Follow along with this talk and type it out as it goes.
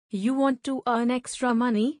You want to earn extra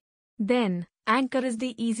money? Then, Anchor is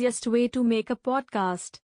the easiest way to make a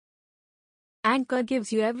podcast. Anchor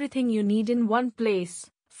gives you everything you need in one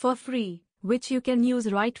place, for free, which you can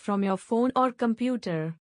use right from your phone or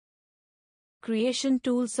computer. Creation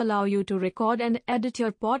tools allow you to record and edit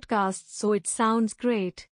your podcast so it sounds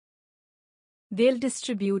great. They'll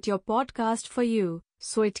distribute your podcast for you,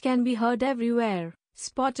 so it can be heard everywhere: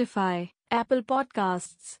 Spotify, Apple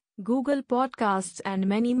Podcasts, Google Podcasts, and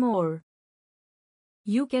many more.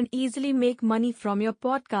 You can easily make money from your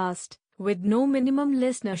podcast with no minimum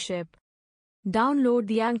listenership. Download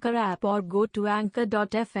the Anchor app or go to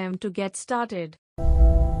anchor.fm to get started.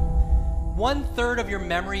 1/3 of your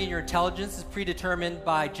memory and your intelligence is predetermined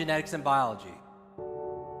by genetics and biology.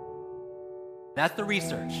 That's the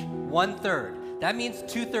research. 1/3. That means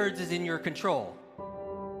 2/3 is in your control.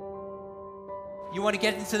 You want to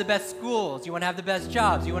get into the best schools, you want to have the best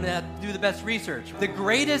jobs, you want to do the best research. The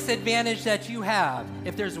greatest advantage that you have,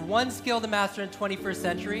 if there's one skill to master in the 21st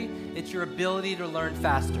century, it's your ability to learn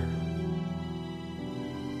faster.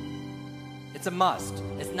 It's a must.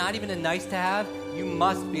 It's not even a nice to have. You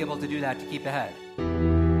must be able to do that to keep ahead.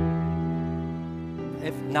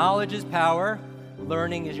 If knowledge is power,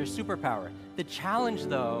 learning is your superpower. The challenge,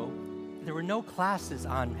 though, there were no classes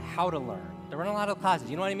on how to learn. There weren't a lot of classes,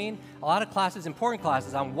 you know what I mean? A lot of classes, important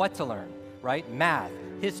classes on what to learn, right? Math,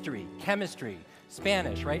 history, chemistry,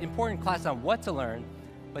 Spanish, right? Important classes on what to learn,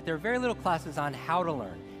 but there are very little classes on how to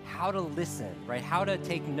learn, how to listen, right? How to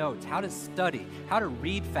take notes, how to study, how to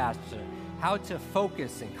read faster, how to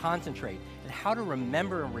focus and concentrate, and how to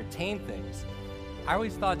remember and retain things. I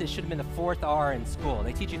always thought this should have been the 4th R in school.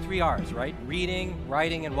 They teach you 3 R's, right? Reading,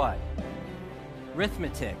 writing, and what?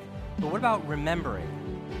 Arithmetic. But what about remembering,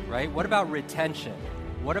 right? What about retention?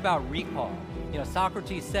 What about recall? You know,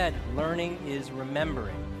 Socrates said, learning is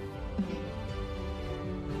remembering.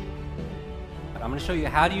 I'm going to show you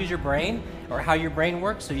how to use your brain, or how your brain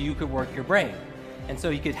works, so you could work your brain. And so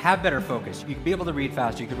you could have better focus. You could be able to read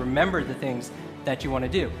faster. You could remember the things that you want to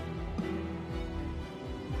do.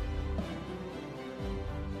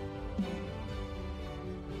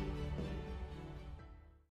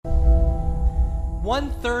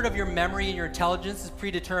 One-third of your memory and your intelligence is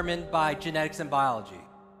predetermined by genetics and biology.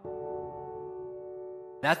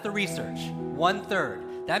 That's the research. 1/3.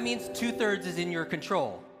 That means 2/3 is in your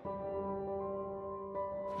control.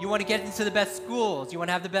 You want to get into the best schools, you want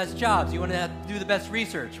to have the best jobs, you want to do the best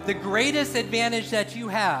research. The greatest advantage that you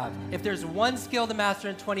have, if there's one skill to master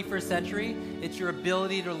in the 21st century, it's your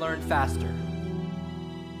ability to learn faster.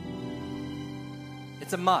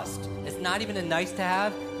 It's a must. It's not even a nice to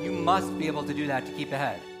have. You must be able to do that to keep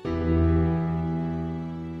ahead.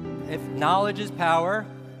 If knowledge is power,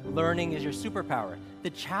 learning is your superpower. The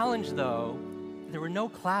challenge, though, there were no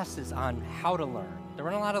classes on how to learn. There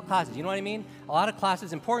weren't a lot of classes, you know what I mean? A lot of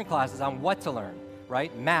classes, important classes on what to learn,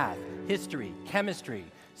 right? Math, history, chemistry,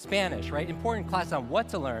 Spanish, right? Important classes on what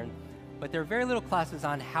to learn, but there are very little classes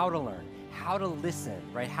on how to learn, how to listen,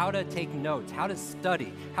 right? How to take notes, how to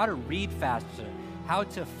study, how to read faster, how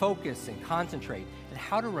to focus and concentrate, and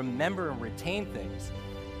how to remember and retain things.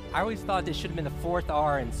 I always thought this should have been the 4th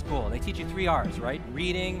R in school. They teach you 3 R's, right?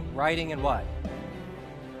 Reading, writing, and what?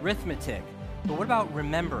 Arithmetic. But what about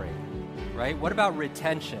remembering, right? What about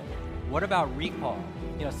retention? What about recall?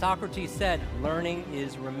 You know, Socrates said, learning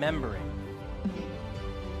is remembering.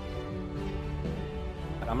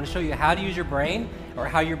 I'm going to show you how to use your brain, or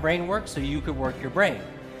how your brain works, so you could work your brain.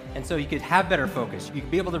 And so you could have better focus. You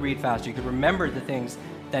could be able to read faster. You could remember the things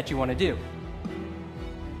that you want to do.